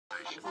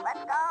Let's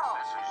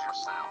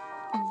go.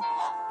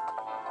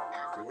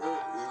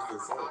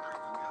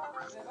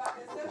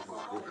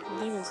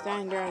 They've been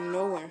standing there out of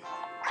nowhere.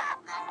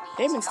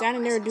 They've been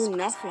standing there doing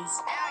nothing. Now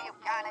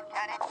you've got it.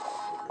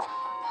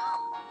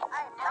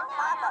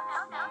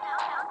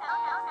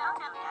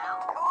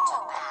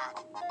 Cool.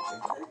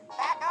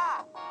 Back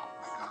off.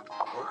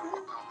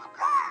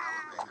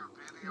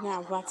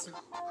 Now that's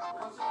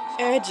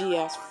edgy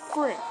as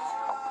frick.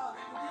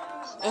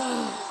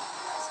 Ugh.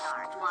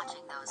 Start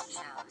watching those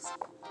shows.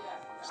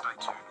 Stay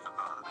tuned for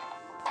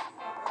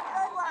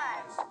Good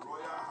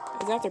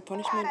one. Is that their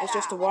punishment? It's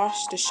just to watch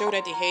the show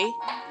that they hate?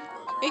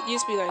 It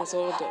used to be like this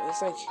old though.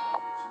 It's like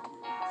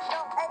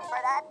You'll pay for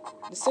that.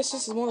 this just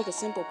is more like a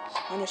simple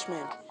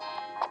punishment.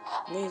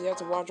 Means you have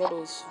to watch all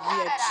those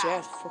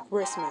VHS for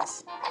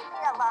Christmas. Leave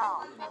me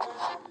alone.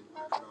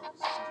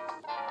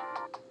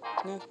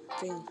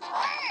 Nothing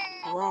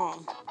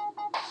wrong.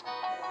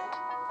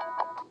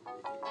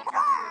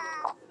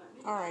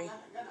 Alright.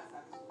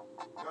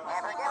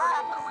 Never give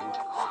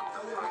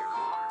up.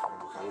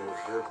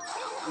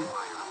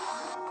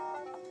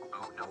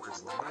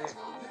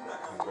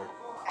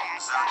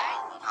 Zach,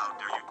 how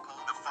dare you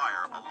pull the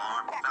fire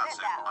alarm? That's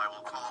it. I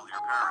will call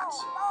your parents.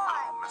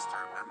 Hello, Mr.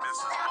 and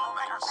Mrs.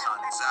 Bowman. Your son,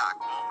 Zach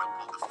Bowman,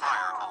 pulled the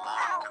fire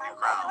alarm. Can you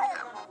ground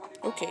him?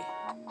 Okay.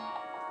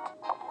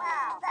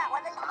 Wow, that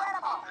was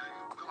incredible.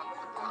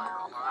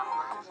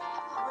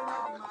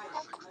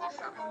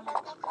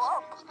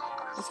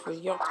 Whoa. It's for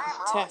y'all to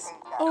test.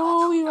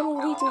 Oh, you know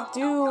what we need to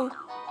do. Too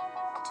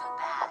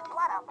bad.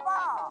 What a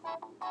ball.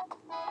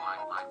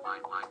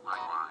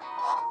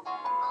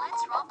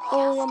 Let's roll the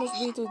Oh, we almost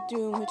need to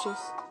do, which is.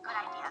 Good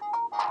idea.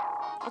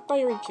 I thought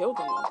you already killed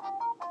them though.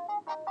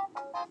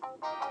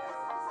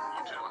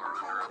 You two are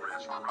under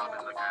arrest for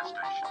robbing the gas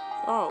station.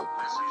 Oh,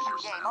 This is your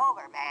Game cell.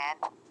 over, man.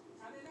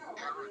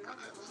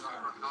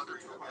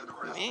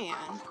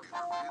 man.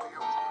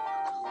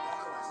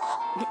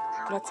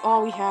 That's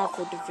all we have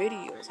for the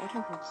videos. I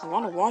don't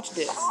want to watch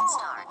this.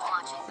 Start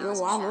watching You know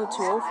those what? I'm a little shows.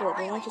 too old for it.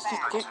 Then I just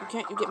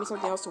can't you get me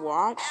something else to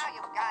watch? Now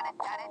you've got it.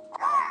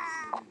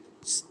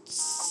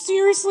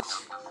 Seriously? The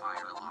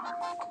fire alarm.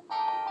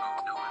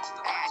 Oh, no, it's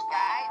the Bad last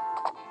guy.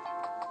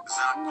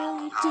 Zach, No,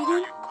 you how dare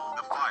didn't. you pull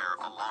the fire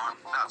alarm?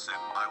 That's it.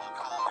 I will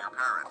call your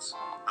parents.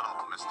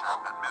 Hello, Mr.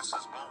 and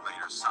Mrs. Bowman.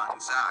 Your son,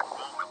 Zach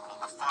Bowman,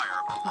 pulled the fire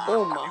alarm.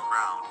 Bowman. Can you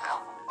ground him?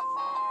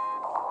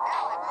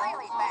 That was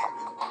really bad.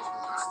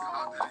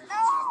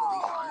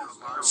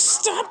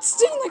 Stop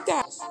singing like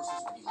that!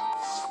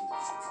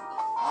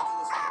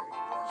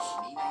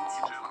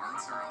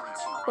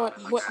 But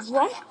what?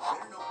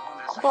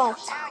 But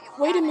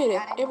wait a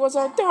minute, it was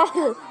our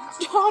daughter.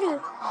 That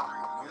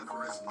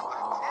was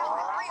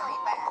really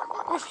bad.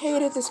 I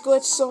hated this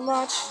glitch so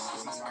much.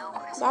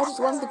 I just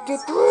wanted to get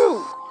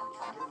through.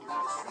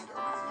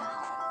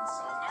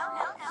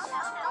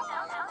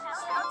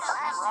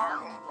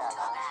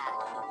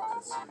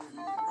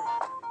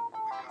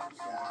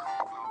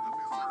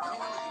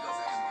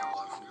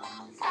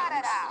 Cut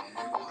it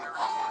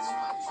out.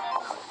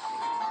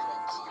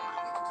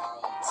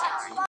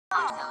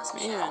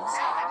 Man,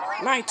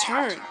 my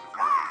turn.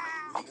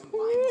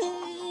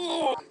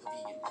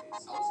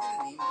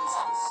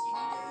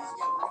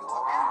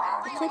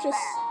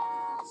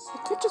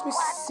 It could just be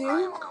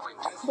soon,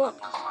 but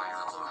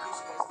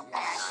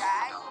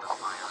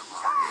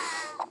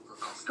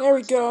there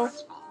we go.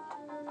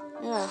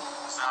 Yeah.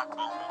 Zach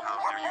Bowman, how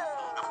dare you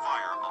pull the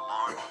fire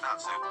alarm?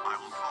 That's it. I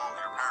will call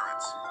your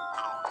parents.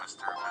 Hello,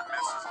 Mr. and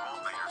Mrs.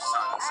 Bowman. Your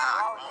son,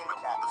 Zach Bowman,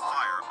 pulled the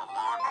fire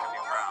alarm. Can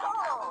you ground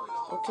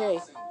him? Okay.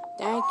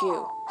 Thank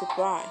you.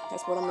 Goodbye.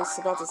 That's what I'm just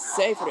about to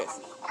say for this.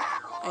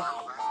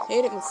 I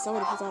hate it when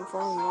somebody puts on for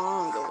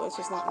long, though. That's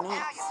just not Now nice.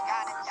 you've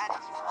got it.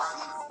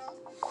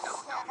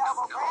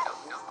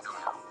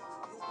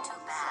 Too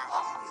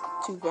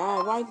bad. Too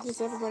bad. Why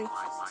does everybody?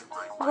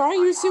 Why are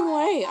you so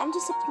late? I'm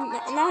just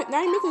now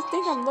you make me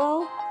think I'm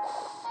low.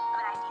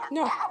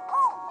 No,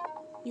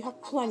 you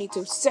have plenty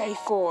to say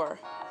for.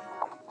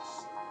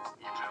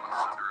 You two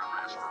are under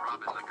arrest for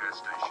robbing the gas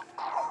station.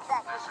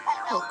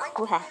 Oh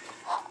crap!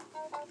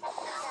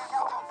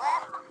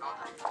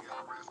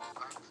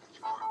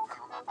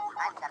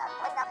 I'm gonna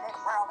clean up this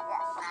world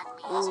yet. That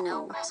means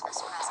no Ooh. Christmas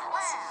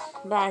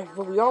presents. Bye.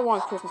 But we all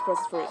want Christmas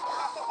presents for it.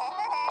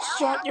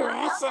 Shut your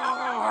ass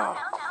up!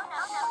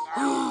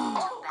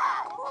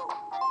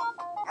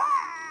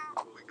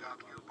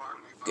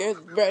 Good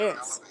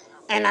riddance.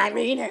 And I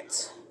mean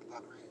it.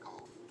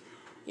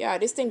 Yeah,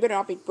 this thing better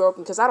not be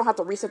broken because I don't have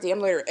to reset the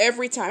emulator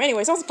every time.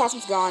 Anyways, all the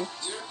possum's gone.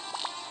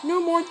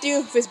 No more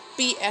doofus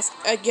BS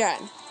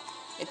again.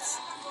 This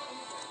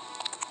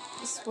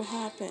is what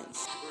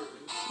happens.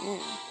 Man.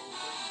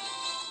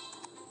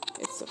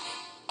 It's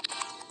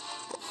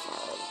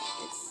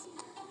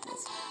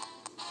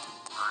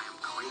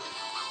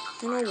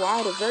you know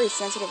why they're very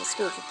sensitive at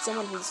school. For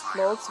someone who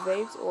smokes,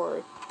 vapes,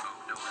 or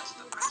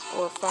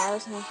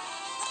fires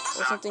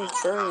or something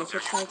burning or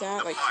something like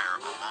that, like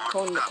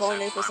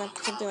culinary for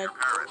something like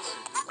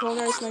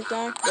culinary something like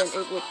that, then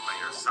it would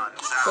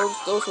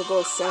those would go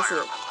as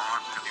sensitive.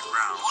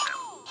 him.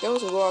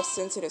 Those are law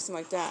sensitive,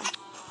 something like that.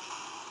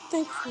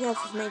 Think we have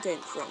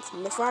maintained friends.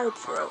 The fire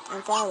pro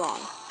and fire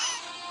alarm.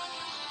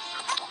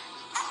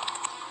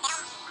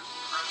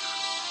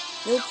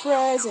 No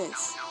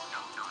presents.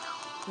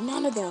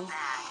 None of them.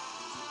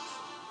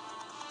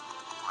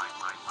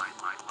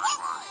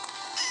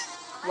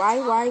 Why?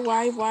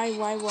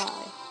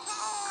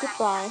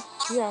 Goodbye.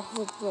 Yeah,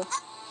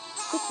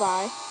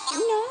 goodbye.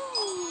 No.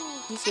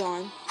 He's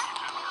gone.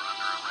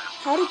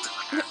 How did...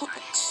 No.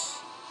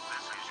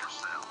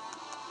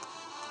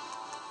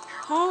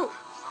 How...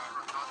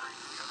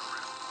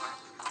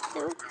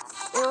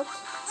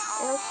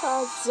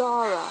 Erica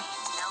Zara. No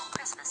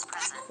Christmas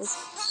presents.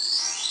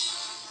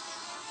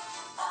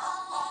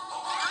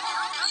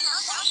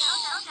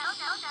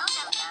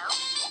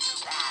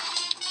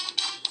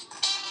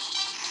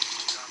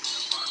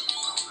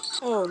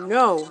 Oh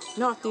no,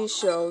 not these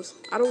shows.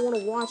 I don't want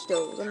to watch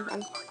those. I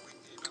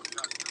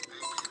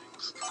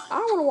want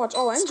to watch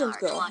All Engines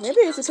Go.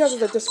 Maybe it's because of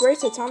the disgrace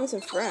to Thomas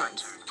and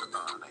Friends.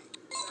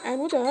 And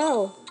what the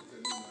hell?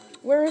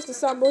 Where is the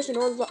stop motion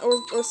or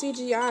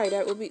CGI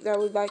that would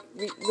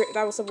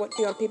somewhat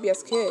be on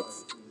PBS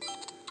Kids?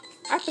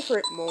 I prefer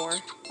it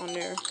more on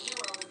there.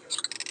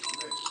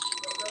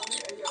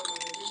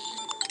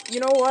 You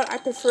know what? I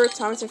prefer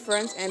Thomas and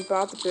Friends and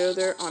Bob the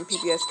Builder on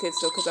PBS Kids,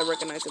 though, because I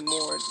recognize it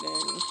more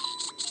than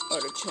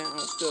other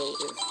channels. So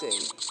if they,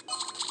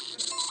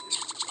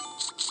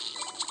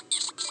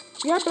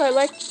 yeah, but I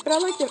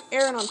like them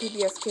airing on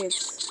PBS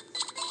Kids.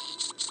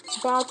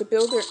 Bob the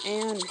Builder,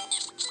 and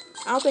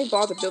I don't think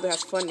Bob the Builder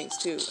has fundings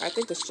too. I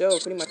think the show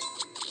pretty much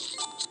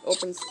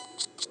opens.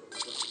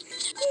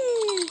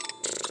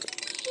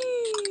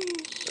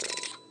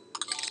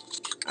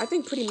 I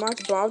think pretty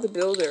much Bob the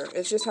Builder,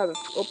 it just has an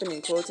opening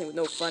and closing with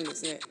no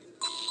fundings in it.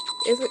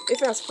 If it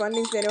has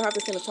fundings, then it'll have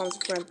the same as Thomas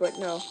and Friends, but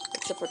no,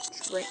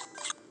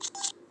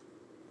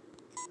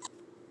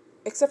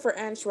 except for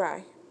Anne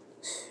Try.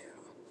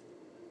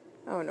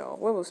 I don't know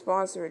what was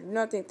sponsored.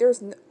 Nothing.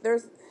 There's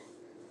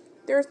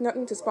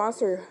nothing to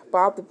sponsor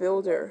Bob the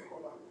Builder.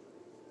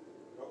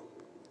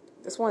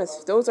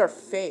 Those are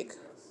fake.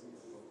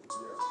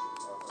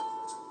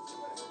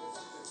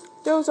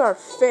 Those are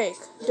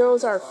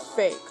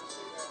fake.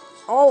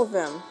 All of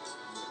them.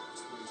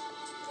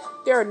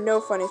 There are no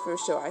funny for the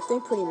show. I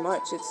think pretty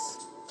much it's...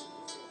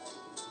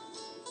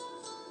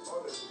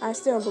 I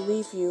still don't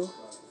believe you.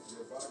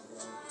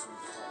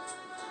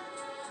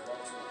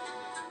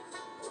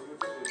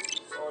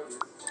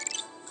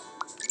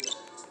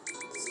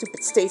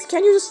 Stupid Stace.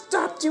 Can you just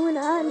stop doing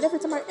that? And every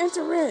time I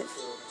enter it.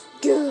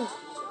 Gah.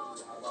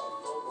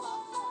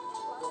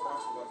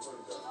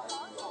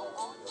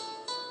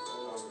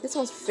 This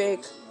one's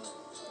fake.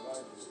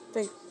 I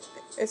think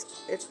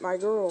it's my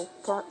girl,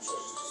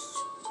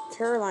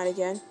 Caroline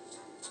again.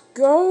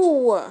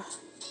 Go! I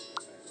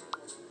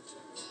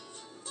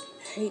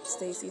hate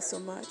Stacy so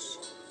much.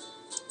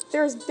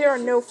 There are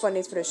no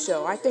fundings for the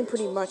show. I think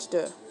pretty much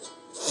there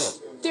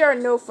are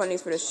no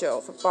fundings for the show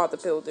for Bob the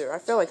Builder. I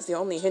feel like it's the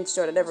only hint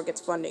show that ever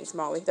gets fundings,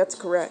 Molly. That's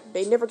correct.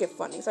 They never get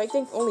fundings. I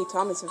think only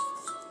Thomas and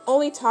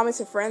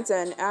Friends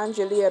and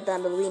Angelia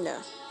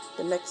Ballerina.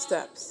 The next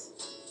steps.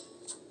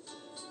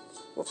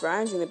 Well, for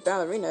Angelia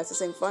Ballerina, it's the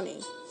same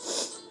funny.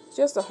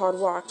 Just a hard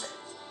walk.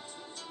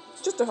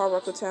 Just a hard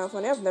walk to town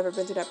funny. I've never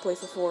been to that place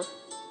before.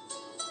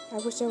 I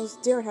wish I was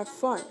there and have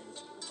fun.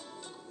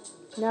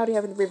 Now they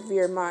have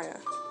Revere Maya.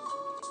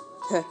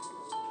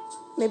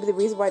 Maybe the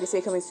reason why they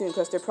say coming soon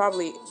because they're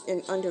probably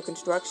under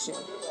construction.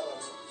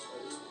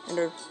 And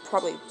they're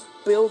probably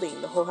building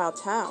the whole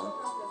town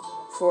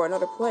for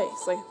another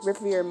place, like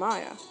Revere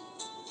Maya.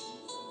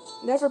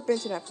 Never been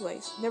to that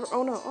place. Never.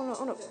 Oh no.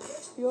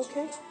 You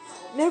okay?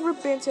 Never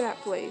been to that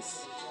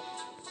place.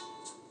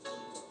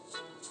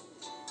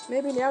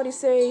 Maybe now they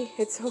say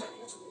it's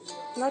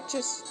not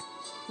just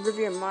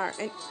Revere Maya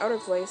and other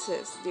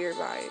places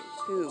nearby.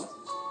 Who?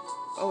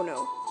 Oh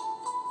no.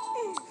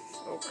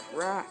 Oh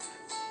crap.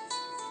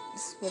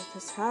 This is what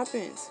this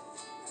happens.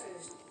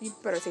 You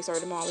better say sorry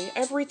to Molly.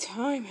 Every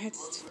time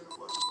it's...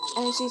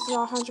 And she's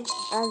not 100...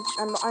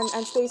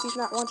 And Stacy's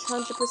not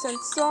 100%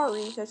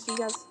 sorry that she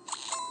has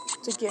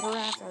to get her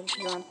ass out of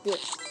here on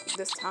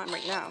this time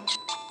right now.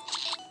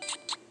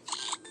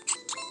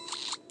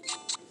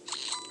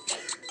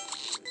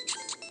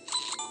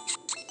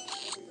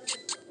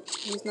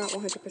 He's not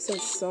 100%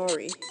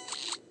 sorry.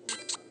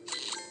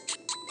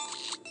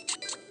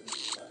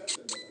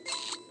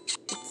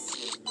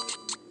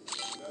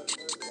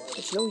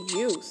 It's no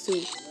use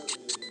to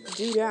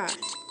do that.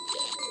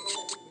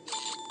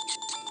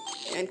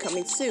 And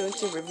coming soon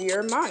to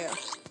Revere Maya.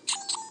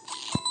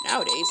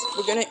 Nowadays,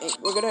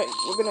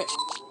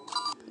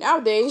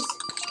 nowadays,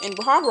 in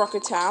Hard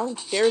Rocket Town,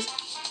 there's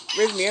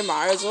Revere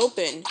Maya's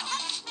open.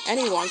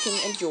 Anyone can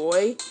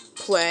enjoy,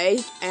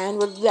 play,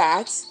 and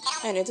relax,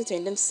 and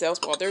entertain themselves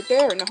while they're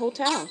there in the whole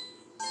town.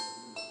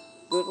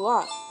 Good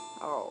luck.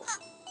 Oh.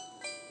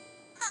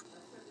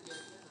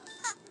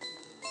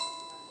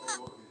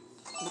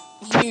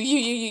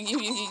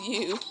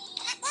 You.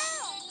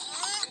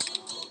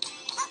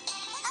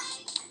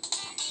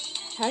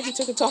 how he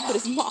took the top of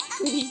his mouth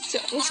when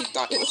she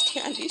thought it was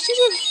candy. She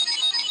was...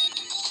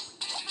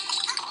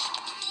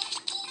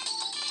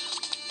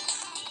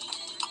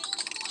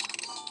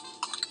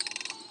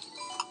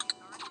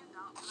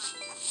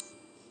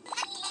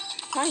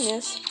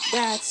 Kindness?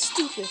 That's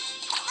stupid.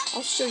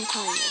 I'll show you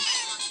kindness.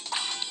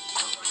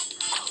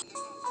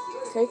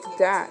 Take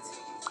that.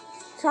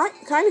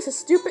 Kindness is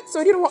stupid,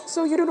 so you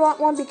don't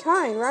want to be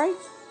kind, right?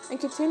 And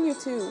continue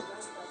to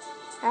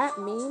act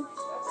mean.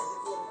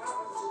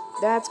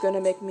 That's gonna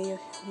make me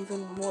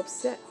even more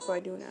upset if I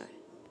do that.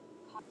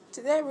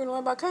 Today we're gonna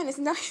learn about kindness.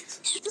 Nice.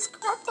 Just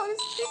cropped on his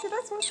speaker.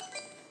 That's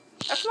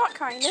not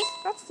kindness.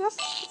 That's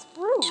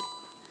rude.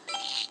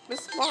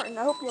 Miss Martin,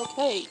 I hope you're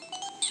okay.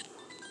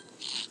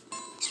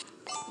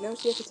 Now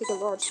she has to take a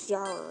large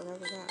shower and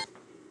everything like that.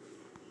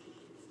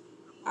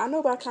 I know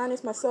about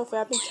kindness myself.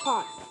 I've been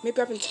taught.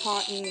 Maybe I've been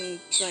taught in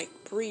like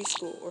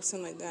preschool or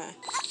something like that.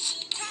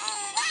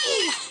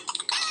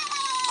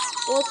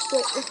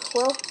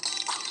 Well,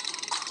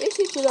 they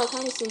teach you about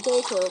kindness in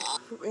daycare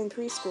in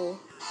preschool.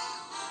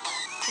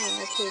 Oh,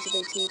 my kids,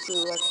 they teach you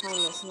like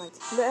kindness and like.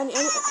 But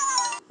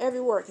every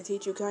word can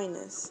teach you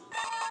kindness.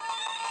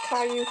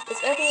 Caillou,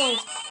 it's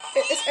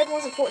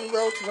everyone's important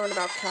role to learn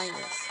about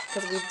kindness.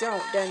 Because if we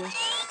don't, then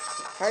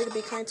how you can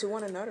be kind to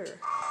one another?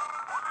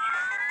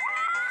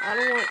 I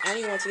don't want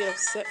anyone to get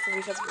upset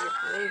because of your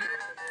behavior.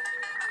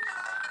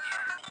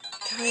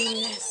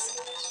 Kindness.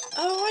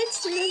 Alright,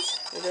 students.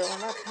 We're learning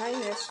about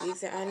kindness.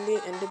 These are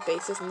the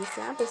basis and the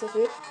examples of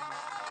it.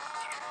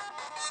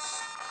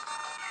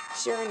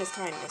 Sharing is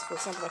kindness. For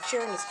example, like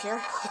sharing is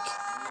care.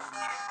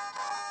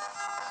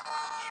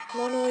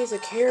 Not only is a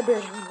care bear,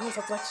 we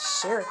also like to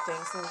share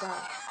things like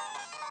that.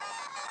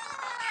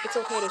 It's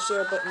okay to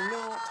share, but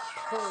not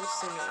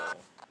personal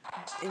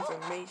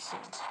information.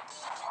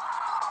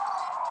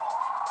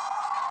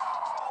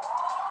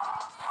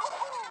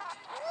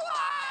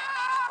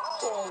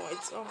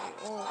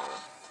 Oh.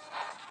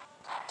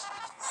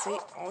 Say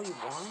all you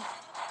want.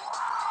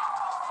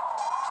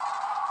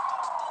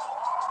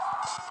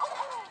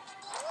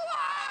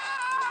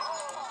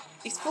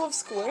 He's full of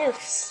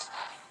squares.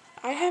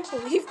 I can't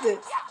believe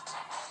this.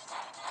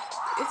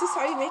 Is this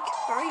how you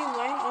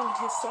land on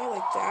his side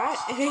like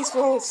that? And he's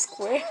full of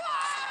squares.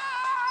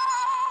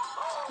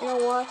 You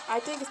know what? I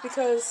think it's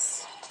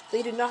because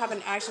they did not have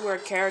an actual where a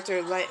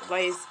character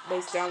lays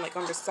down like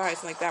on their side,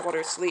 something like that while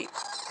they're asleep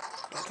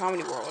in the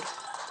comedy world.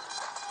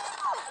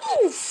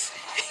 Oof.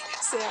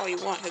 Say all you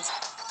want.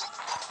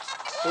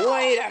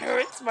 Boy, that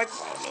hurts. My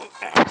bottom.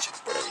 Ouch. It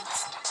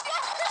hurts.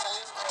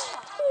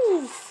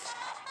 Oof.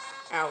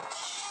 Ouch.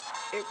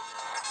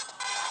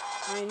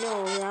 I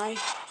know, right?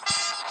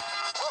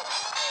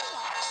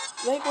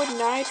 Liquid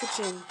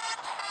nitrogen.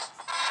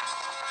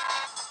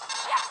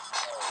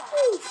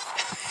 Oof.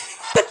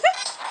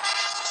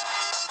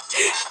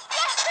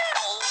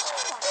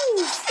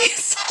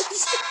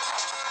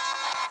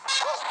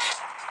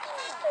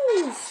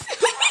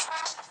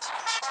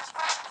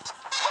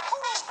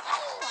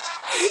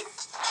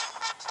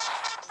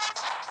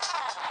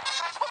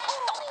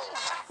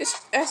 This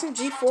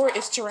SMG4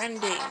 is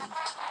trending.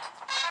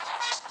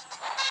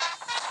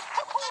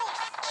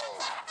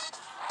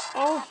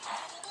 Oh,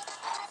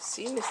 I've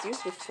seen this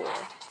used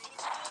before.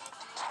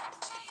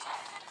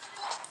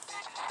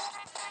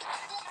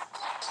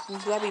 I'm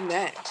glad we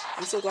met.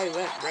 I'm so glad we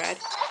met, Brad.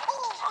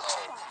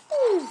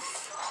 Oof.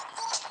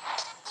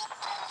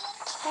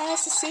 Oh,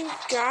 that's the same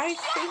guy, I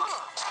think.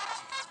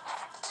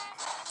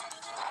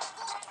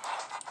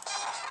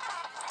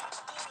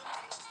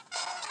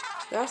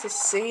 That's the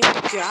same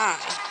guy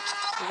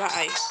that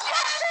I've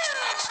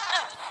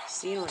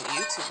seen on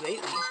YouTube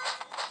lately.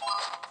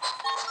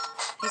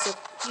 He's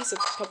a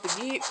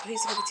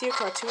puppeteer,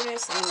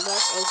 cartoonist, and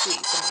loves OC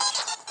so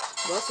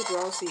much. Loves to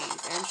draw OCs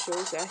and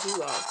shows that he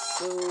loves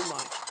so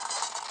much.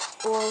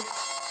 Or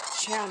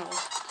channel.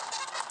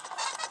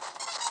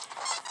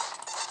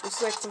 It's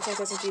like sometimes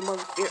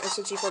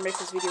SMG4 makes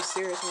this video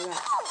serious and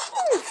that.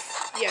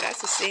 Oof. Yeah,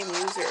 that's the same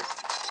user.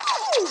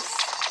 Oof.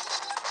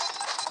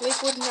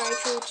 Liquid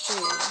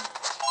nitrogen.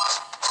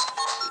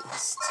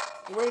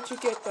 Where did you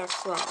get that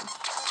from?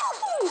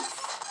 Oof.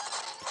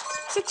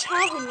 He's a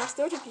childhood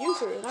nostalgic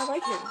user, and I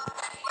like him.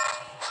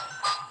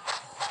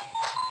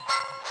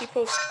 He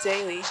posts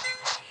daily.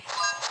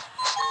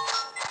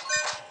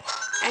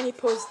 And he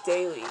posts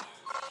daily.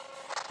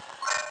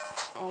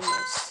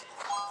 Almost.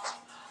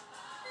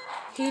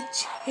 Hig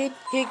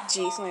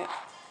G, something like that.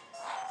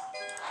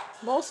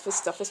 Most of his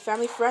stuff is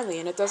family friendly,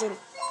 and it doesn't.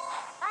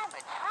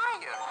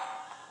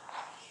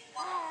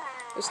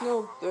 There's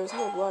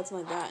no blood,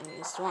 something like that, and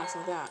it's strong,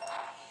 something like that.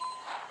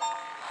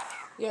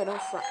 Yeah,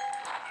 don't fret.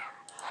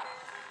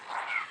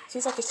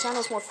 Seems like his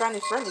channel's more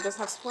family friendly. Doesn't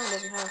have spoiling,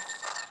 doesn't have.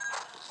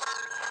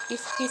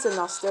 He's a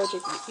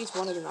nostalgic. He's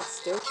one of the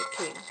nostalgic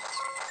king.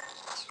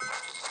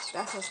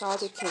 That's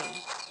nostalgic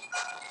king.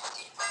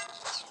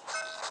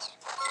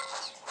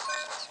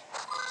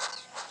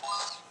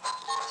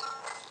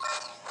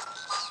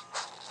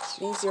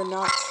 Means you're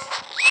not.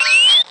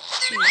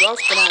 He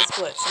loves banana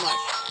split so much.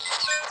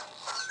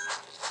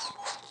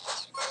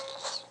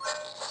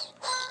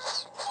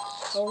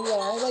 Oh yeah,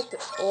 I like the.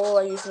 Oh,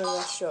 I used it in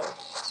that show.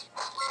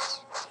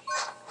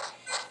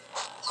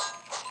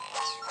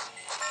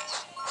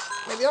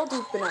 Maybe I'll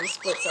do banana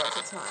splits all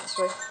the time,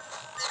 but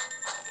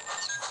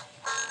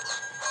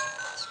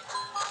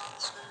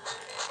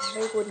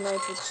liquid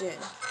nitrogen.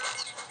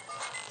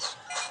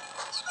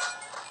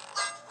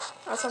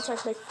 I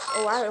sometimes make.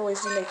 Oh, I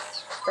always do make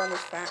friendly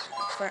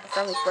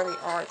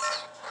arts.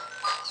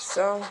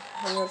 So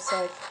on the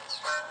website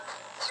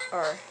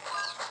are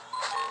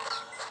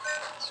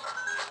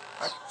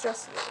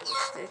just a little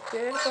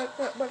restricted,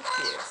 but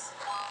yes.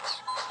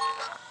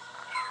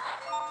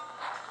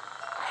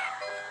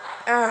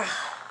 Ah.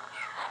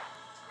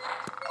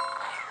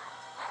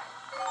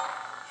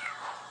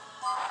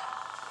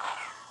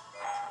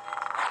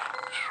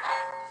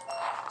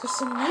 Just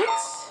some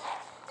nuts,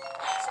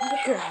 some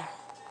liquor.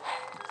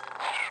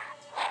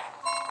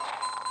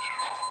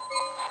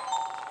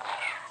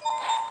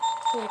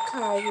 Oh,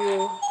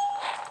 Caillou.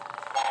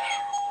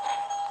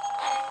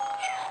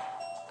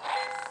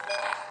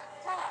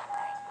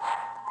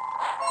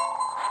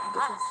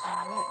 This is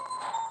some nut.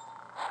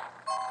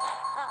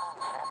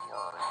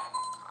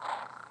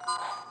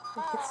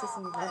 It's just a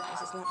nut.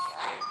 This is not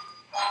fair.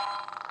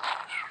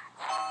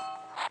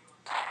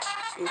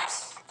 Oops.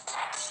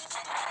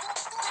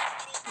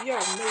 You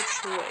have no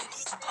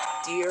choice,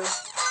 dear.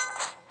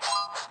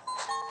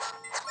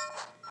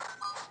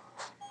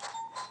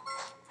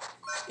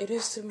 It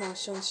is too much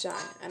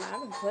sunshine, and I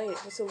haven't played it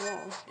for so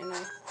long, and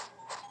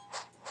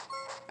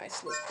I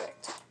slipped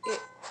back to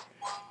it.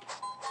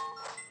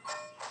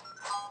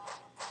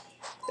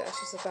 That's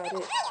just about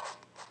it.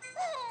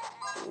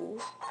 Ooh.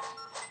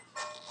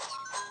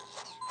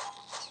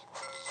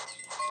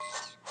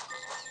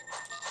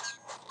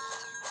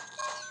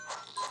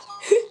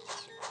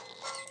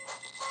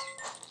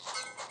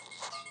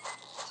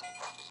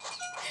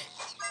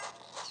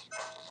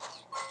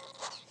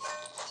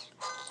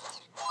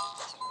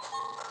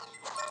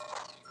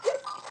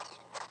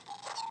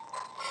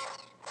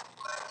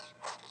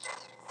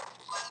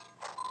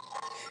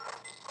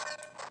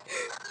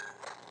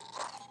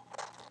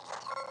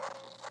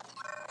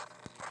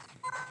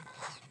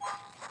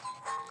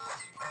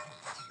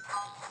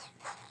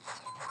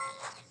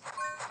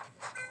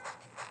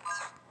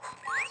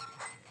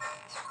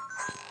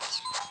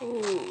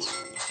 Ooh.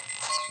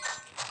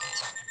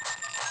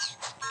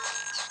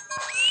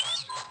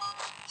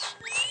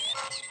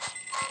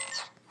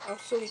 I'll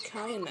show you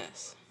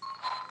kindness.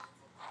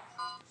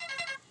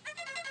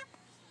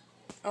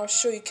 I'll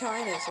show you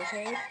kindness,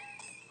 okay?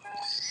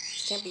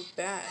 This can't be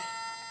bad.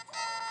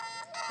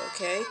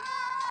 Okay?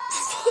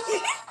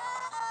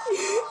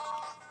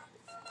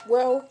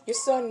 Well, your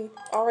son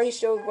already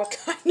showed what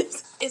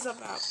kindness is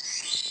about.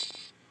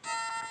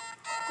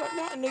 But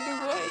not in a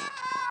good way.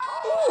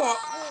 Ooh, ooh.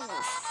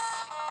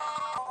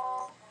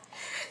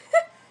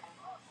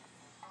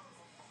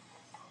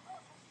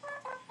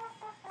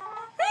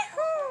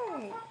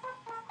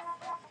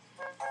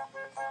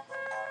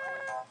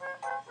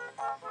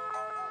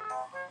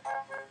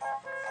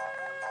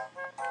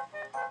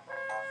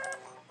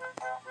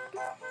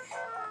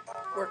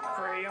 We're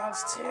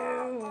crayons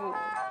too.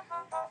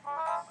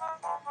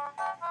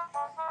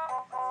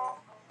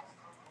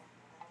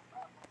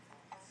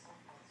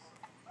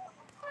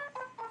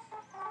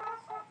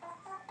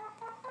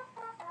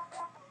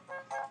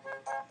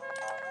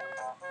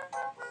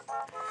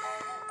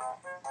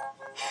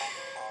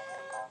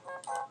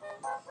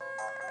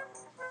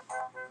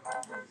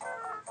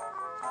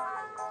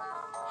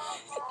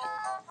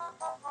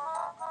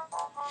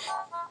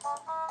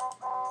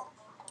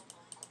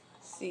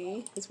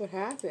 See, it's what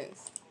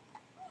happens.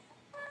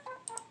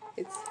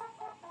 It's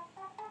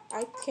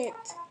I can't.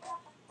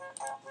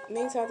 It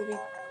means I have to be.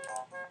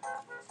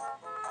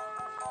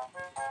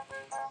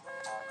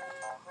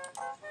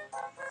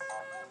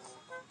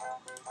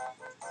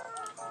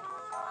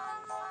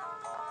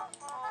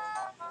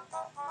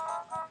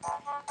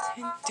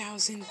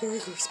 10,000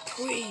 burgers,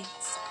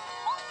 please.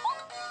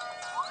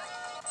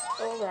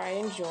 Alright,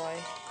 enjoy.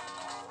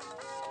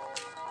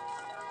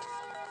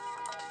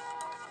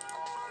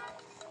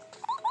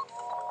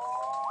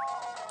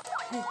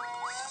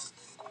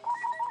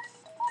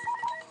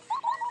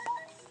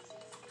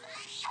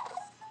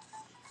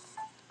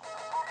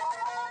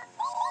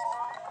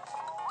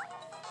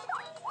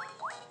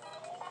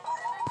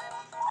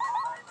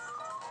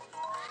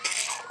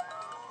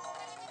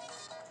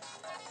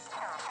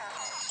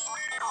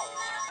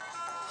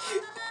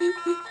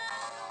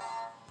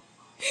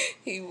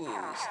 He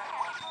was.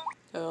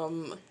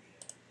 Um.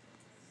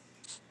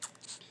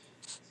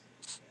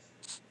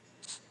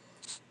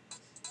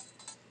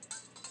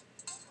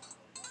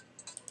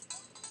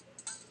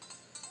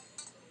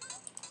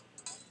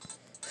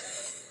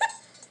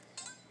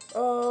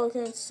 Oh,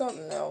 okay,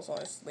 something else,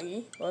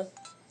 honestly. But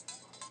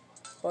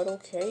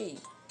okay.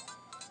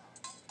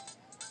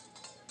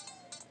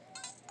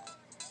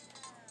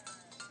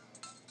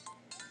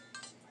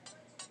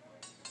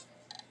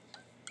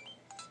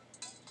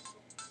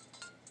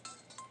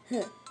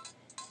 Huh.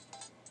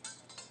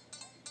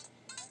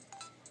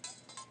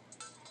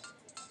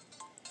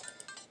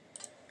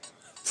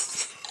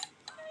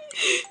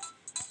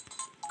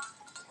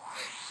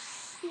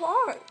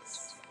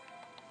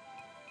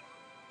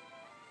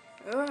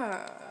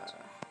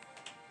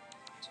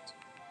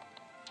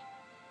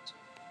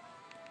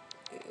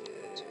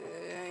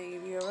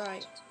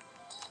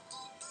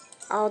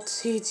 I'll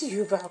teach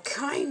you about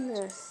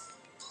kindness.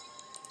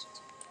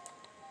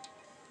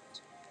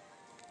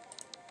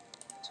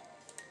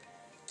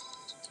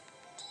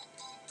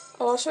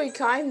 Oh, I'll show you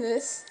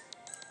kindness.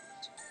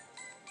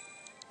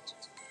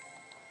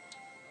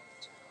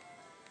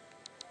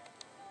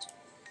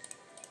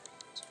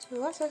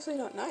 Well, that's actually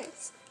not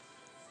nice.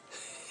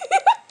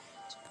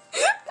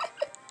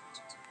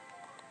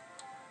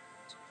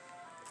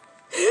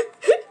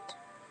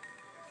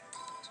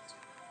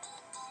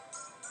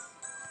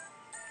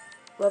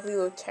 Lovely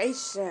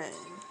location.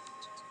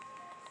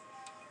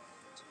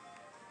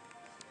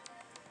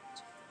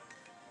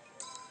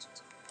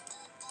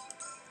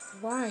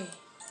 Why?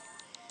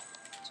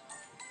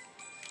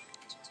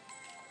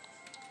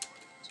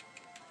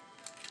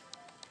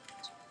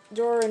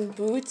 You're in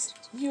boots.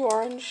 You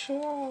are in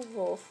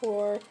trouble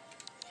for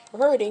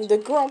hurting the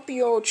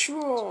grumpy old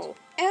troll.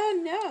 Oh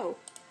no.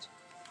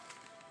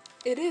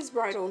 It is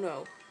right, oh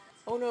no.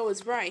 Oh no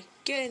is right.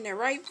 Get in there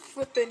right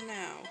flippin'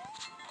 now.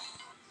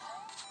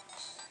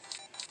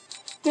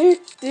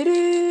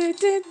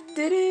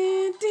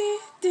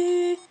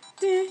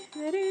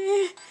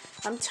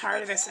 I'm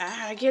tired of this.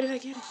 I get it, I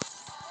get it.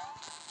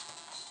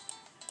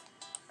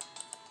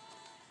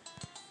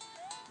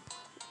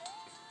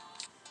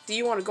 Do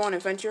you want to go on an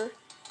adventure?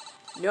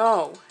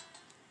 No.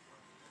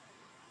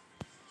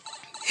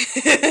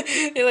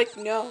 They're like,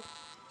 no.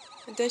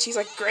 And then she's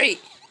like,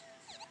 great.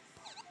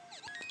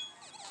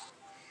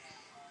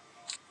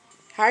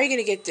 How are you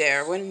gonna get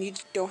there when you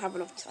don't have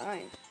enough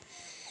time?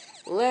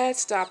 Let's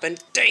stop and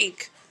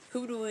think.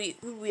 Who do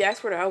we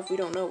ask for help? We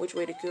don't know which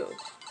way to go.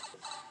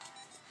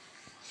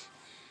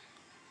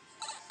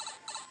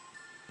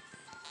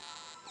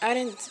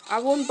 I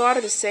wouldn't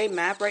bother to say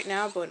map right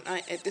now, but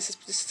this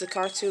is a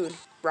cartoon,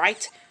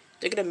 right?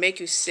 They're gonna make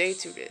you say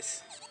to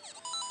this.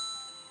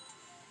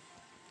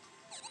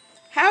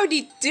 How'd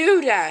he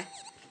do that?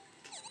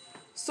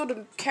 So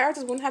the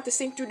characters wouldn't have to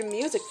sing through the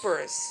music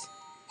first.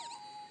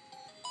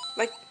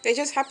 Like they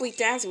just happily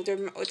dance with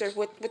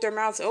their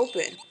mouths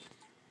open.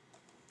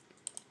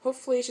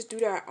 Hopefully, it should do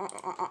that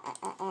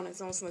on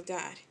its own like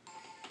that.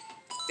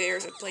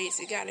 There's a place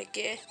you gotta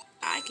get.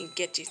 I can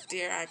get you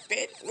there, I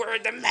bet. We're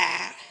the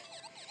map.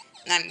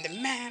 I'm the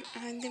map,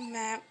 I'm the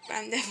map,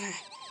 I'm the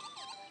map.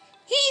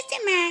 He's the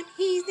map,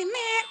 he's the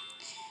map.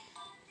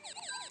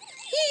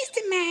 He's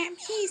the map,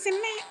 he's the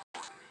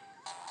map.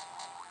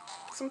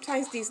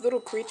 Sometimes these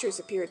little creatures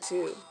appear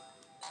too.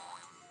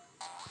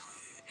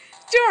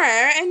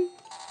 Dora and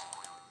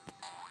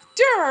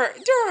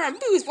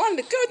Boo's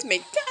wanted to go to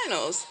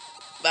McDonald's.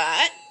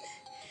 But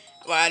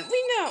I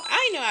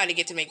know how to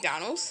get to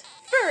McDonald's.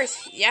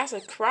 First, you have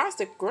to cross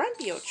the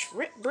Grumpy Old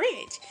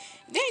Bridge.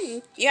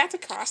 Then, you have to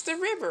cross the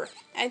river.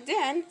 And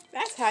then,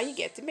 that's how you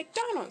get to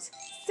McDonald's.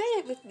 Say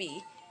it with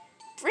me.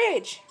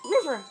 Bridge,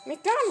 river,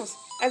 McDonald's.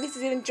 At least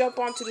he didn't jump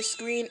onto the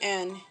screen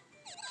and...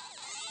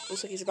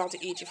 Looks like he's about to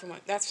eat you from a...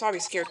 That's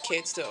probably scared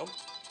kids, though.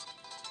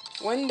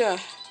 When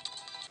the...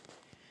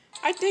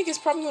 I think it's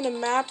probably when the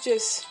map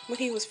just... When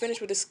he was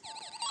finished with this...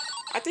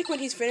 I think when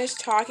he's finished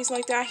talking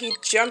like that, he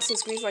jumps and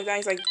screams like that.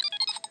 He's like...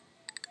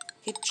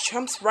 He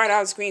jumps right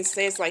out of the screen and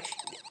says like...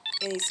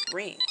 And he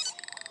screams.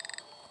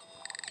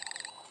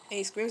 And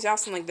he screams out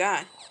something like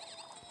that.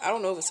 I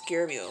don't know if it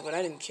scared me though, but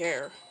I didn't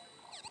care.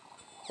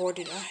 Or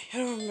did I? I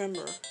don't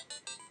remember.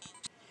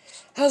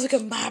 That was like a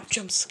map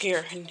jump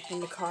scare in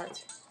the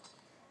cart.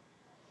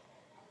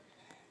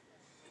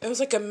 It was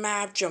like a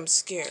map jump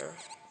scare.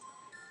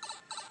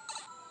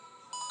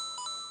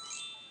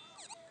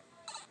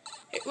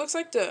 It looks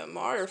like the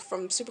Mario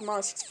from Super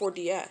Mario 64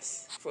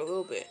 DS for a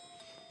little bit.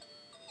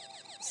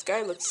 This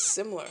guy looks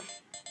similar.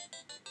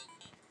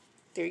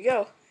 There you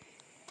go.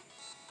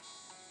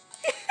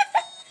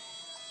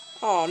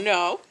 Oh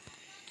no.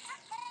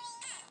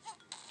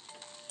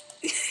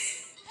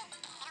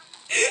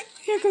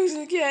 Here goes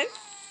it again.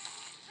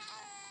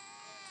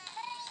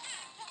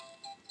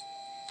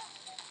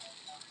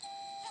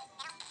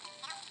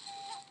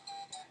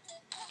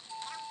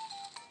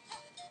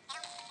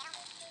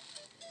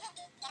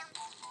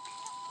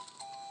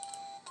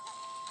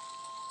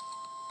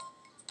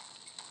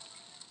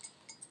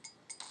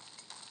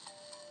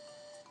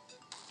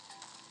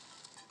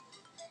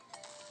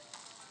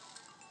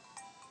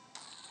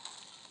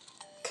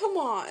 Come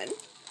on.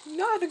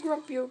 Not a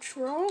grumpy old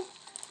troll.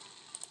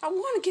 I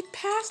want to get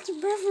past the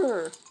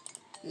river.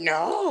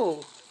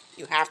 No.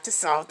 You have to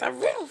solve the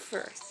riddle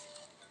first.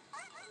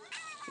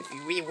 If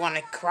you really want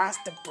to cross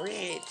the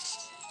bridge.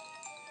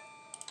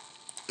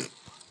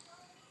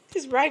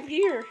 It's right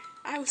here.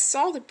 I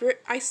saw it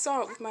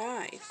with my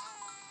eyes.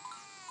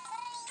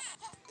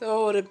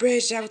 Oh, the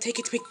bridge that will take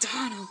you to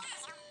McDonald's.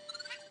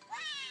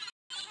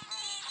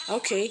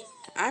 Okay,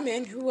 I'm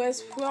in. Who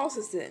else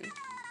is in?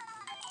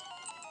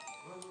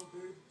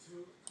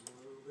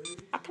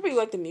 I probably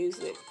like the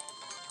music.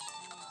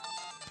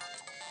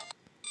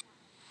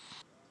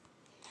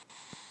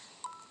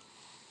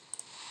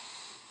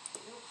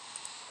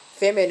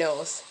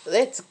 Feminos,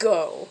 let's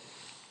go.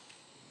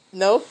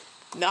 Nope,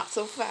 not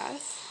so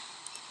fast.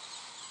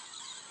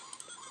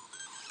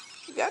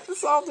 You got to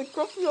solve the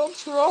grumpy old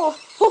troll.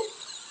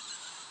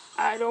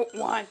 I don't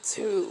want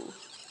to.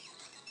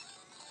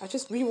 I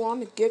just really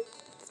want to get.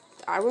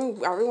 I really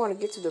want to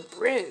get to the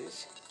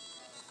bridge.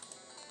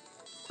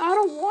 I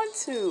don't want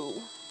to.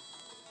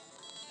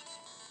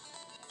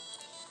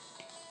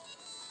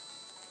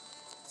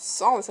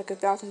 Saw this like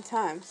 1,000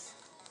 times.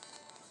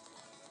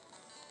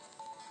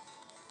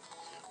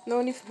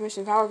 No need for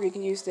permission. However, you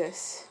can use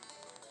this.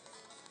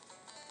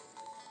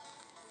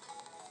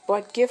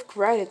 But give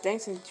credit.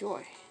 Thanks and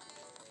joy.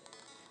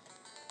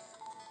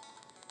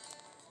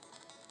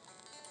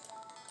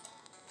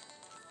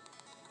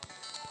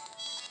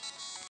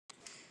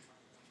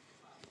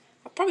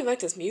 I probably like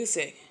this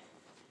music.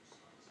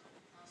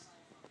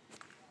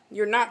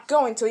 You're not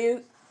going till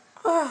you.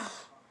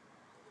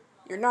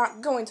 You're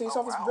not going till you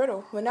solve this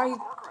riddle. But now you.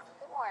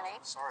 Warning.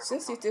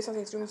 Since you did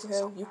something extremely to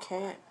him, you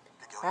can't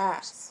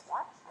pass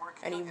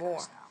anymore.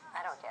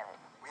 I don't get it.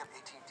 We have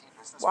AT&T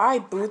business. Why,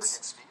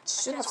 Boots?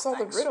 Should have solved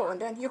the riddle,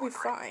 and then you'll be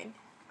fine.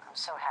 I'm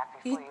so happy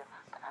He- for you,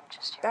 but I'm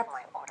just here That for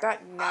my order.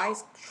 that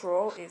nice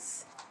troll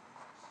is.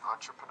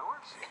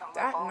 Entrepreneurs.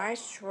 That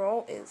nice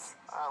troll is.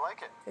 I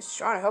like it. Is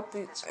trying to help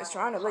you. Is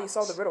trying to let you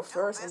solve the riddle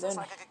first, and then.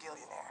 Like a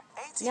gagillionaire.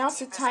 AT&T Now it's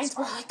the time to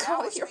Business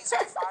call Now your is based on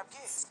parents. 5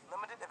 gigs.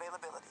 Limited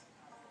availability.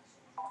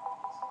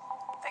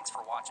 Thanks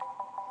for watching.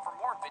 For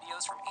more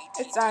videos from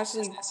AT&T It's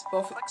actually Business,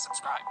 both. click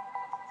subscribe.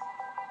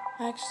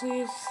 Actually,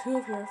 it's two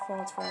of your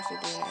faults for actually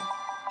doing it.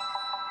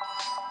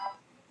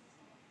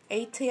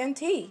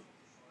 AT&T.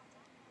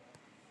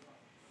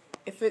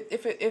 If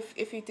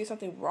you did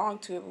something wrong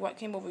to it, what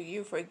came over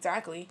you for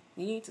exactly?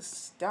 You need to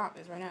stop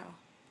this right now.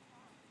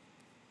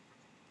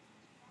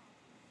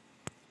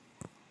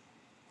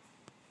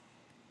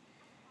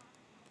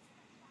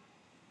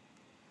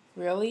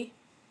 Really?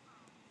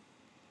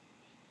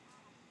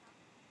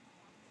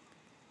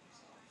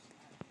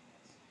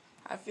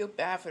 I feel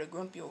bad for the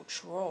grumpy old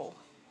troll.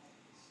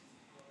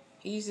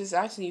 He uses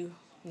actually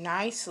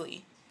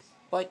nicely,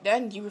 but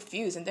then you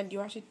refuse, and then you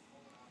actually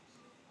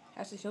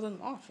kill him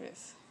off for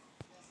this.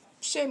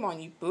 Shame on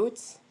you,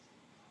 Boots.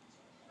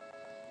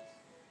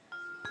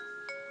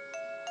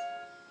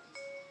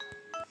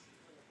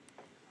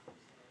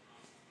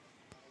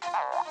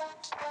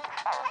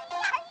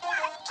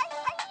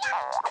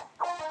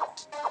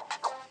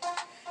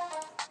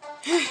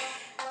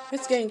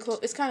 It's getting close.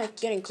 It's kind of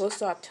getting close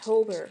to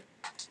October.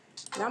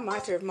 Not my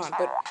favorite month,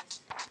 but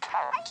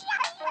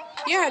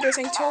yeah, there's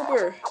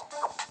Inktober.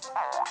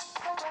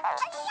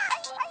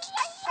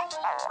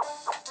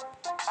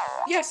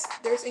 Yes,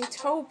 there's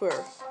Inktober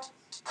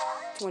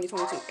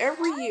 2022.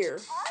 Every year,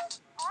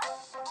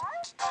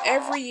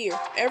 every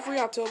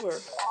October,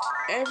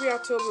 every year,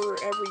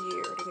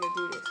 they're gonna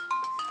do this.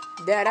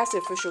 That's the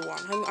official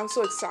one. I'm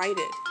so excited.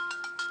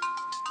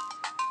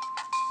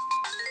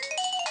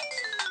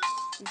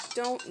 You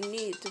don't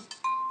need to.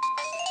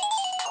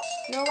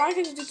 No, why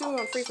can't you just do it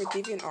on free for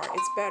DeviantArt?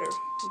 It's better.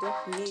 You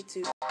don't need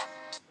to.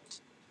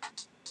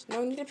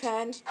 No need a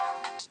pen.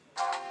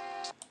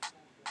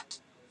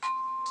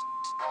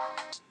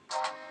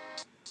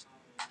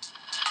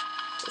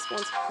 This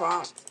one's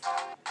prompt.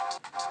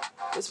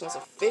 This one's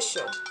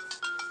official.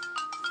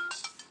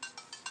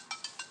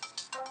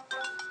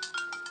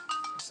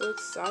 I'm so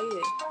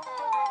excited.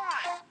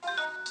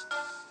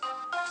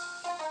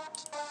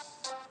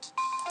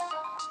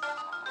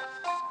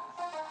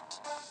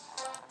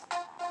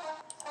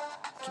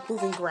 Keep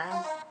moving,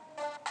 ground.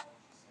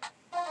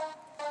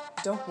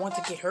 Don't want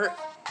to get hurt.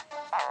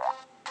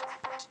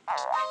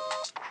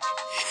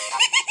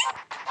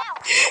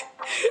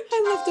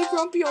 I love the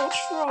grumpy old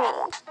troll.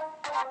 No.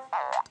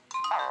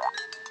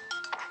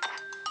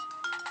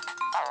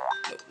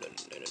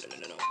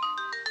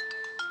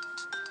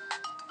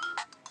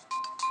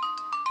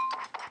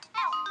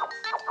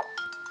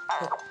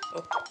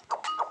 Oh.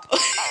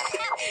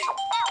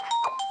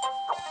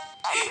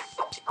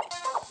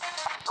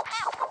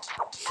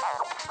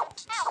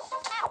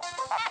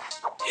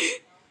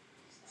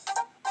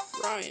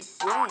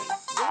 Run.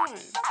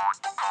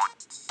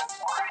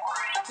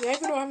 Yeah,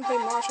 even though I haven't played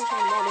Mario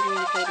Sunshine Mario, doesn't mean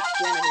to play this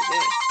game every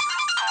day.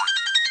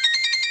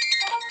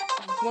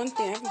 One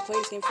thing, I haven't played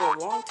this game for a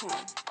long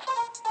time.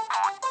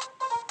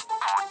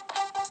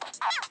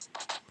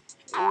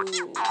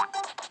 Ooh.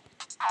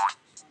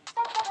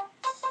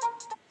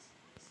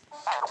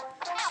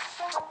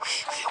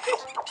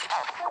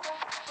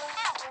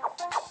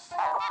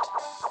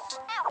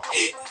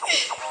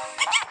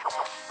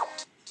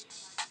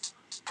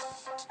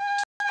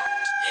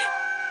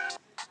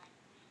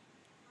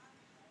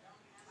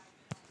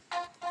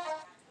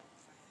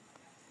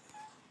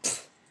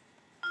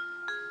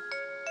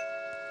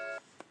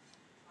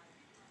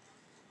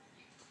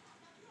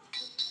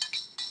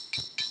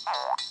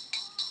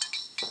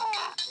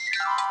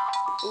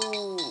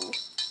 Ooh.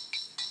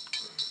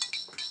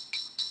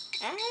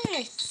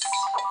 Nice.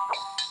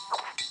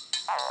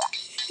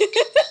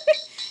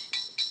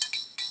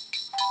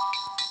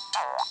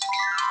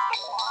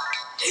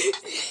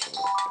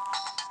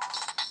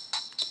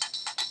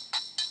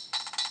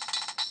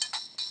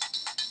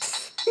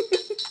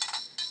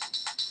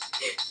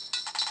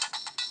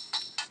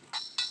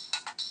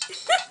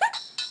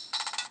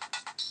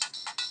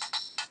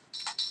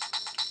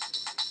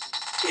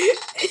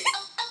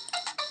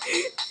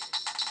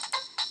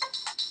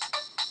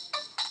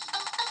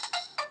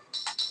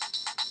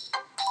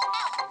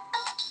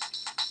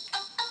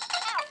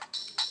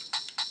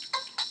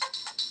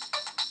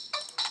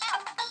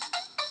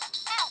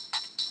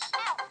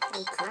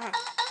 Oh crap.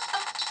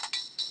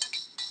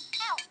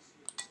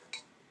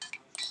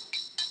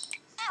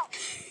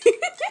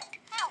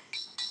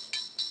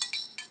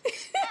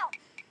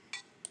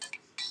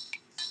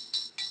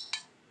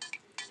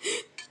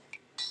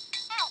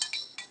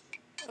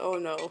 Oh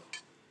no.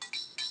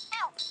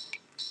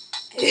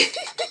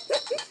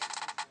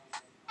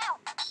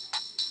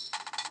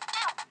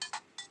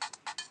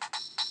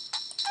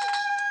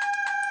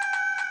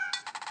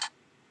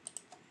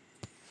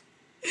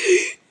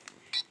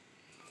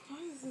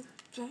 What is this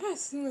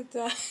best with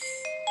that?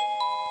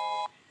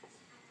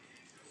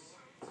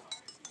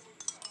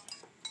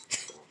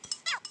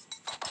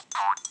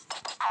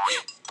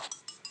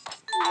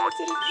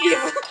 Resident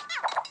Evil.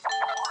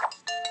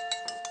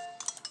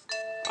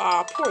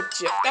 Aw, poor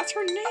Jeff. That's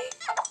her name?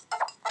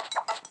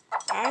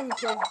 I haven't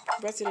played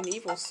Resident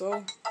Evil,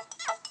 so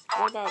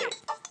what about it?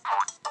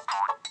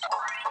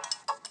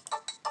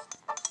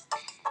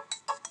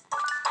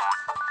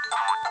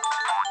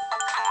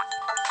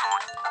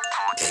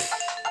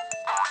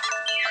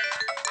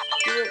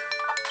 Do it.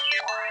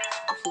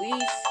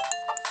 Please.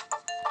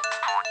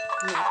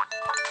 No.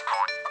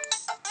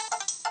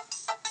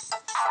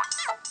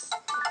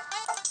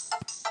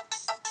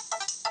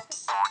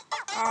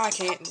 Oh, I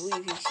can't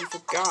believe he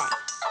forgot.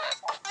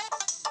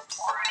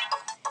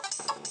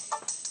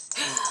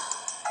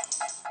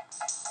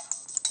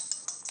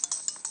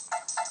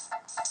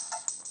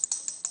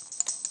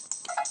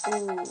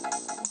 Ooh.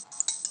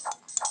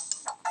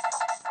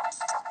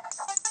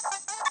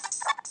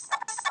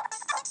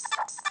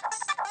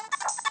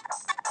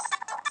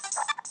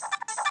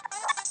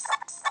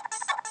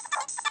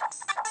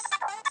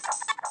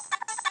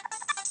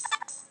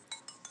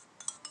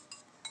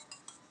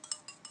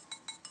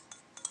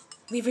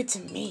 Leave it to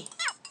me.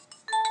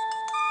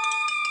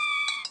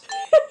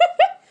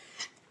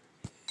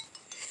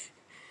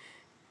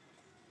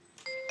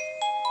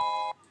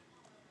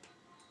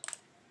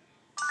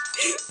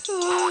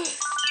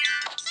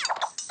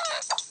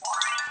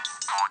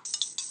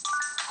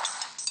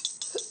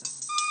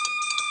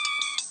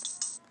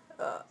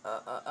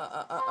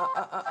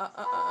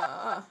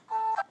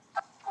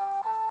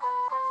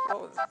 What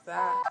was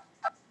that?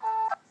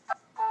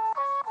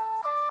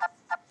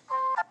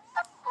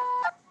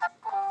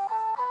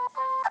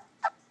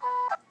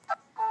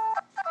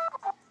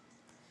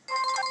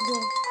 No.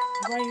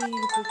 Why do you need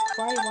to?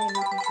 Why do you want a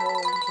new control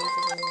in case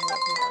of anything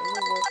like that? It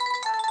will work.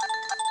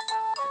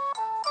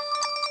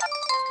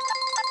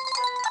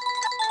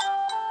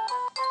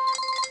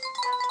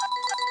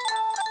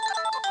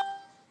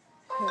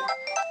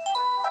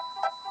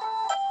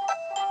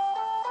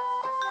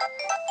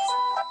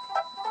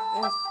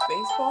 There's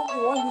baseball.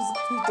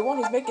 The one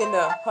who's making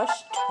the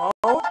hushed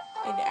tone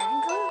in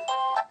anger.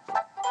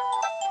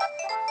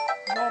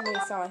 That may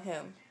sound like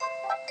him.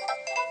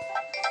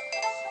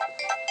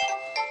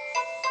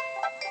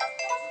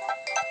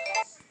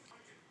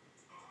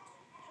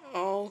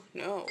 Oh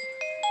no.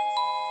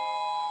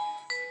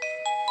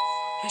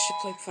 I should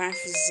play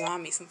Plants vs.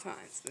 Zombies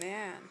sometimes.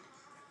 Man.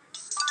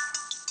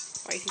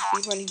 Why is he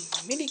running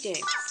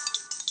minigames?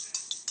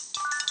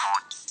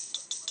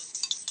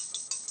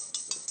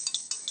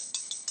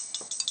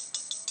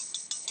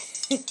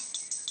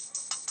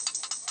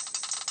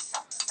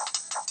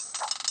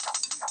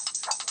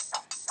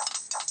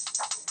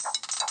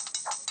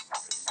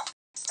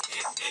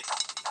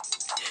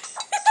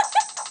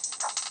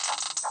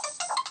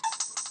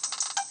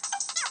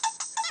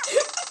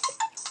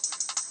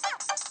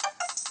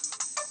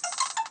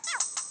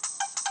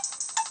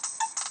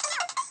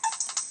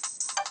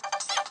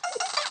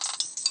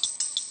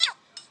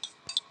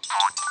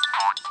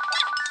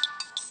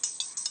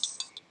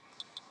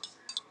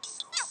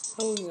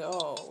 Oh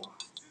no.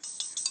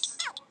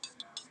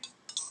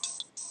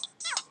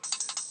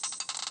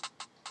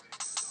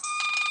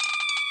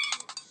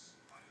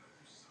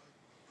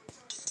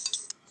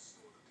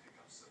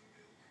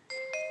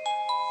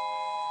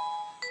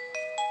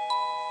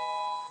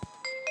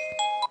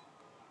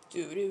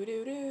 Do do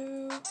do do.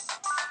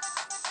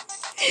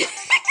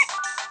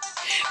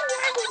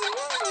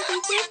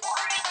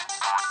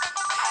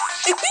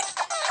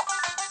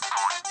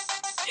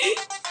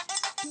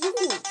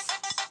 Move.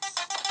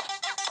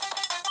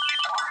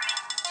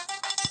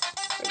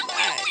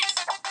 Relax.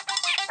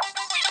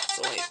 It's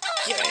only a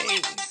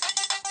game.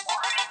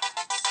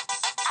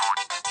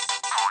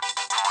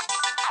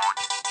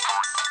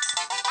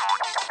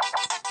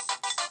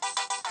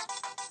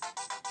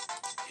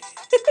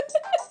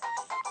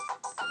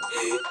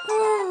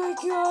 Oh my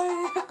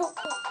god.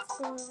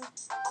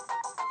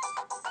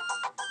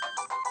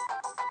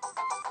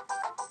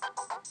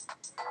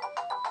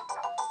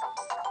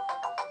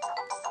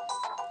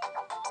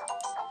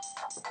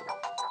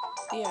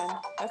 Yeah,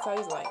 that's how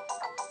he's like.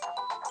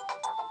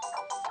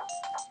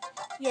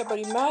 Yeah, but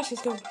he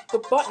mashes the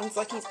buttons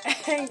like he's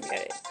angry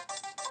at it.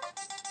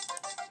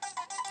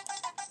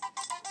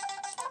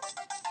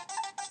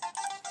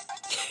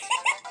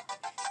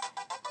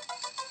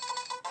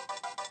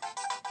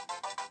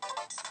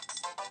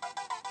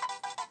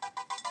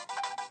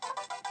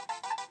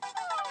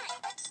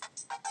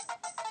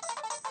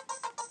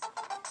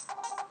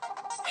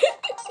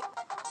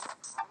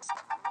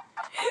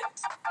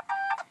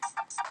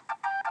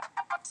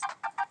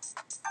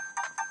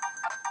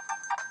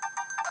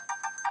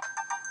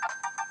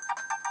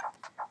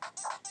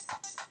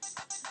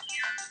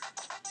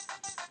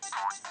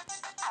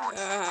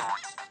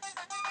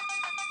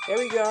 There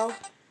we go.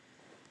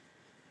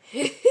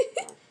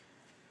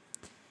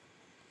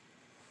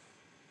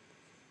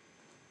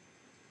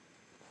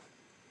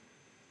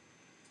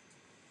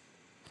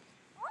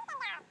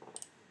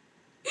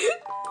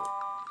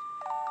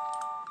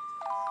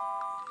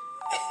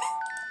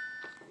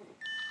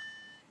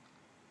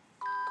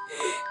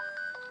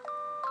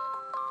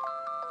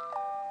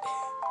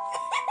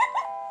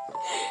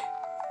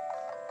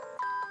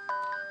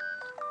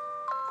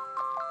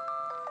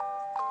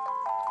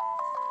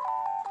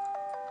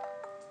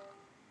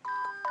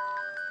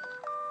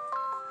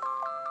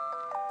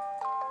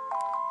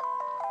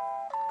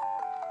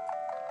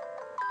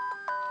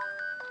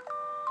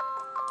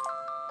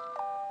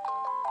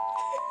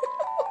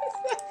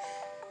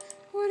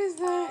 What is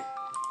that?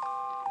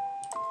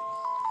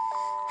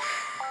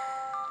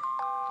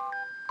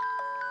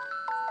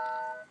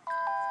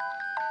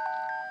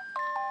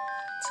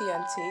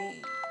 TNT.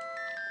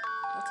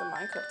 That's a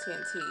Minecraft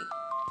TNT.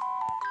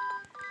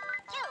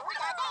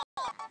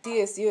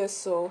 Yes,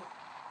 so.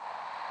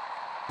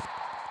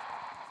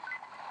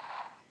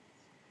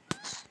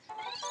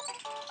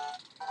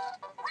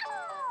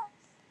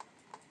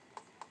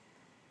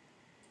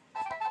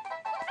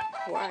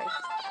 Why?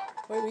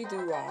 What did we do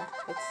wrong?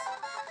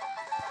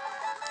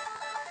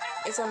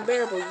 It's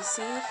unbearable, you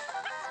see?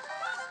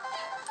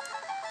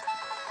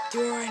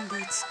 Duran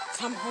Boots,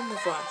 come home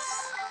with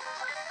us.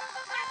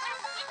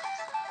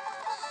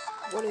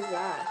 What is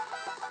that?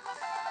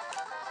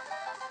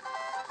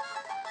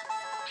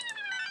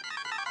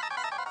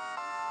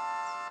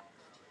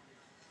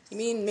 You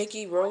mean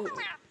Mickey Road?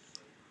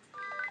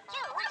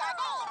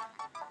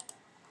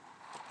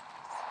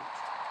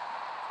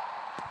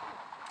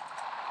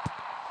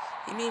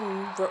 You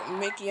mean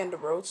Mickey and the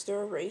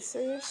Roadster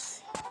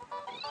Racers?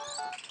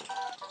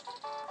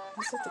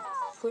 You have to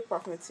flip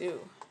off from it too.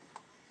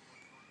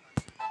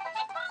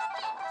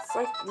 It's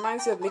like,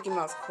 reminds me of Mickey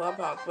Mouse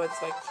Clubhouse, but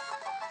it's like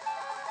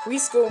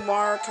preschool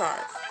Mario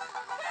Kart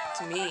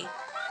to me.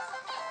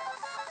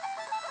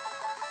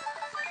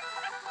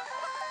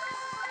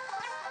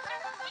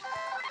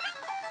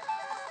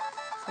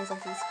 Seems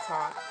like he's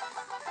caught.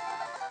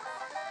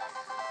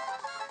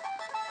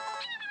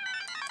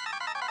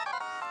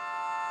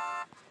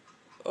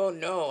 Oh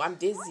no, I'm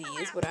dizzy.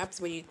 It's what happens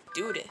when you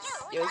do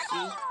this,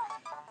 Yoshi.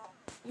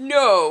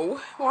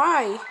 No!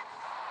 Why?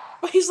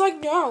 But he's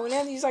like, no, and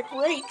then he's like,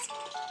 great.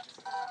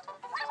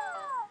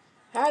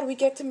 How do we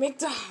get to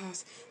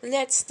McDonald's?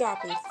 Let's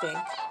stop and think.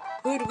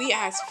 Who do we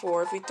ask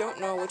for if we don't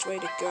know which way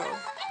to go?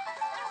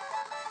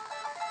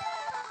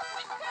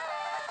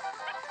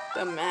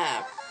 The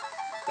map.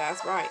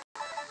 That's right.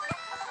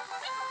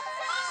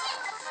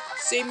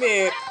 Say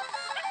map.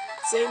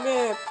 Say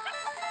map.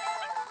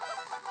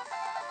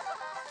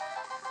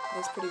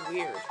 That's pretty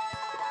weird.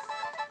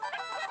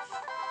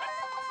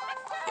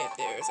 If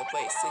there's a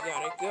place you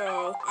gotta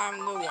go, I'm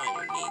the one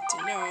you need to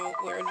know.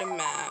 Where the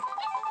map?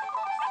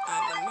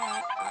 I'm the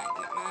map, I'm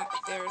the map.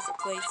 If there's a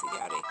place you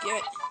gotta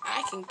get,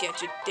 I can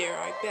get you there,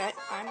 I bet.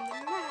 I'm the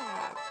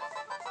map.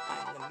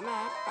 I'm the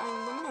map,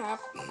 I'm the map.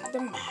 The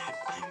map,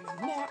 I'm the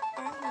map,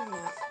 I'm the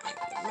map, I'm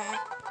the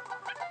map.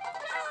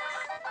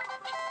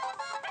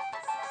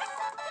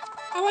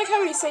 I like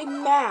how they say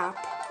map.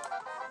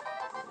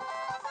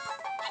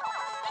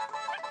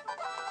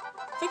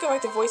 I think I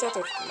like the voice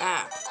after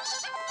map.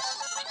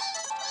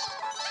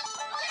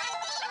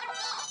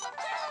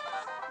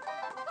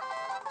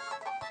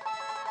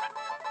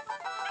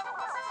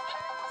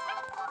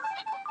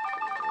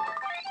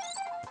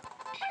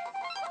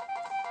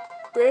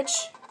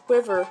 Bridge,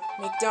 River,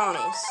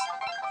 McDonald's.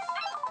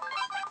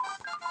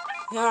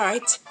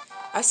 Alright,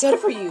 I said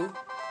it for you.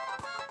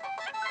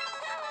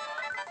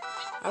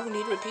 I don't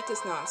need to repeat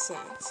this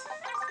nonsense.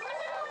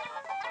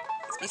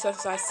 It's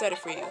because I said it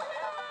for you.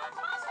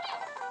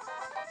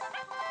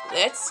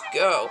 Let's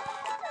go.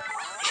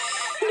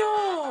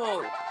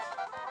 No!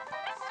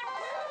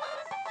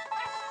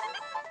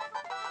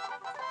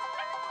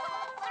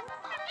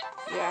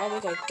 Yeah, I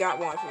think I got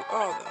one for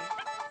all of them.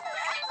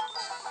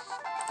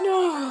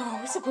 No,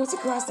 we're supposed to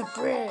cross the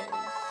bridge.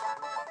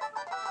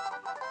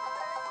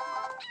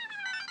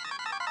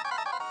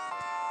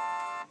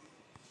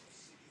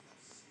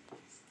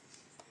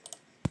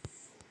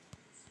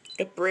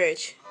 The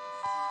bridge.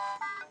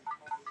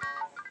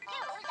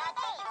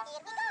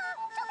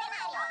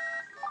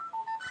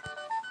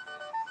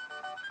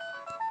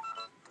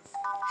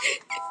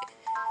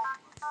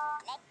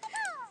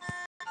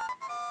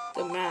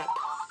 The map.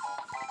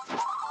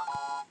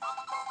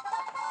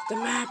 The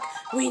map.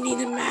 We need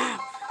a map.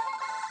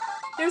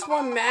 There's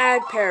one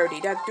mad parody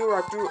that drew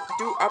up.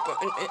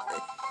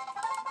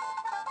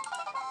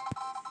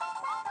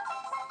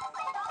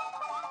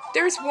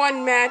 There's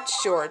one mad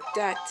short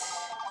that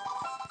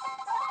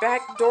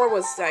back door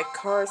was like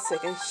car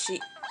sick and she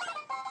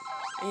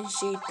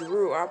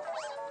drew up.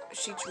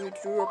 She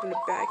drew up in the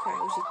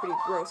backpack, which is pretty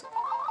gross.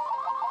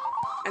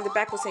 And the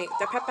back was saying,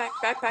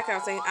 backpack, I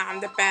was saying,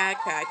 I'm the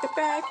backpack, the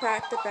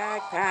backpack, the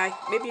backpack.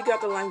 Maybe you got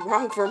the line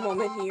wrong for a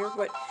moment here,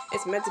 but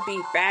it's meant to be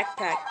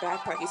backpack.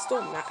 He's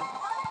still mad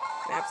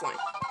Map slime.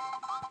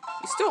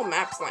 You still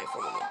map slime for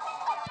a moment.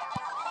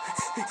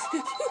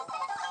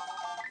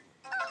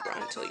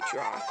 Run until you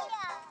dry.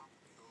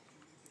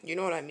 You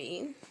know what I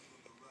mean?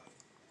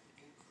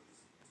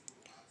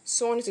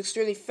 Someone is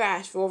extremely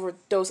fast for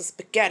overdose of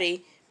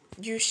spaghetti.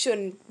 You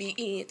shouldn't be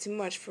eating it too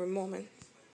much for a moment.